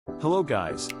Hello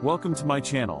guys, welcome to my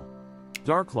channel,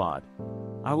 Darklord.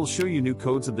 I will show you new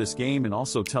codes of this game and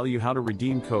also tell you how to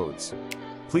redeem codes.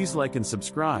 Please like and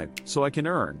subscribe, so I can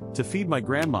earn, to feed my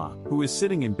grandma, who is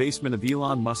sitting in basement of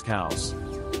Elon Musk house.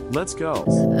 Let's go.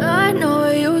 I know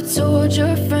you told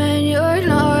your friend you're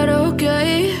not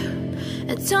okay,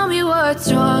 and tell me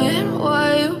what's wrong and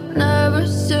why you never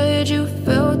said you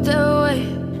felt that way.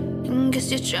 And guess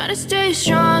you're trying to stay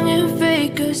strong and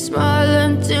fake a smile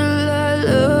until I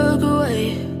look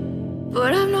away.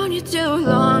 But I've known you too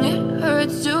long, it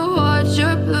hurts to watch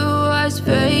your blue eyes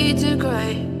fade to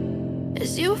gray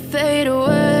as you fade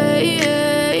away,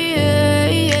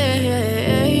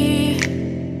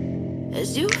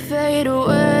 as you fade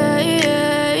away.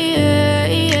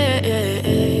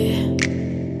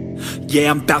 Yeah,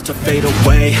 I'm about to fade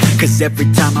away, cause every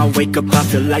time I wake up I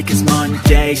feel like it's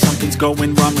Monday. Something's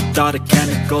going wrong with all the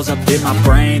chemicals up in my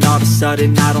brain. All of a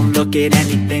sudden I don't look at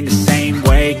anything the same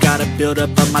way. Got a buildup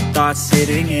of my thoughts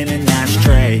sitting in an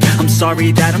ashtray. I'm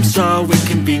sorry that I'm so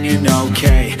inconvenient,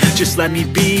 okay. Just let me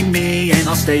be me and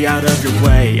I'll stay out of your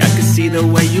way. I can see the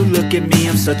way you look at me,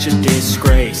 I'm such a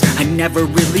disgrace. I never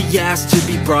really asked to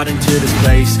be brought into this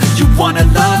place. You wanna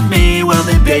love me? Well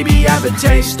then baby I have a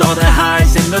taste. All the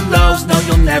highs and the lows, no,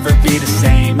 you'll never be the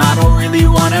same. I don't really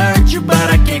wanna hurt you, but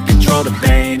I can't control the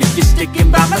pain. If you're sticking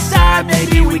by my side,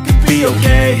 maybe we could be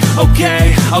okay.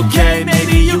 Okay,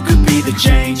 maybe you could be the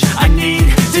change I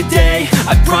need today.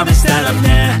 I promise that I've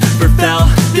never felt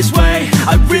this way.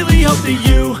 I really hope that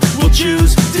you will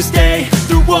choose to stay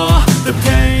through all the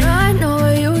pain. I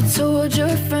know you told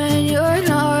your friend you're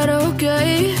not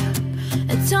okay,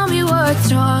 and tell me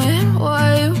what's wrong and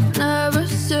why you never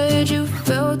said you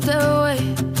felt that way.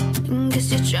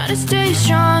 Guess you're trying to stay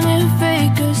strong and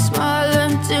fake a smile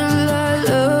until I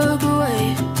look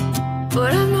away.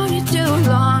 But I've known you too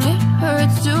long, it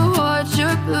hurts to watch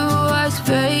your blue eyes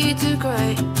fade to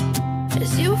gray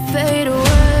as you fade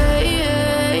away,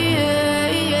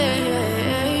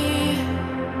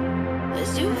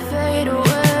 as you fade away,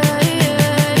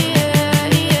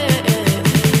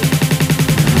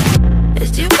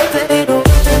 as you fade away.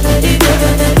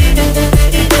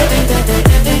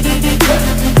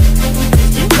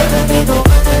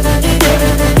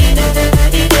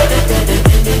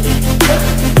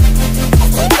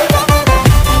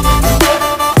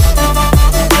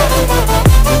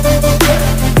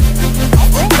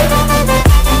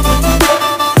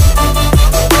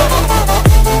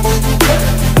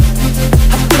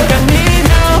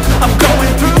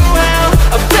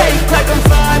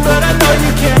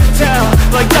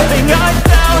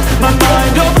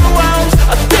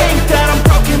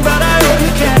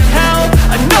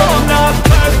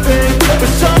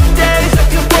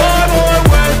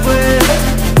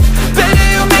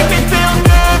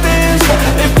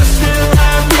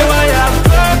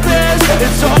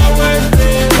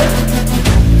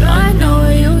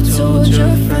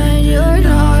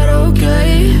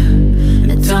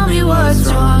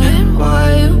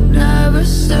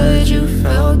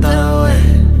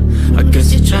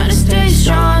 Trying to stay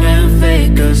strong and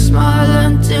fake a smile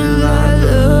until I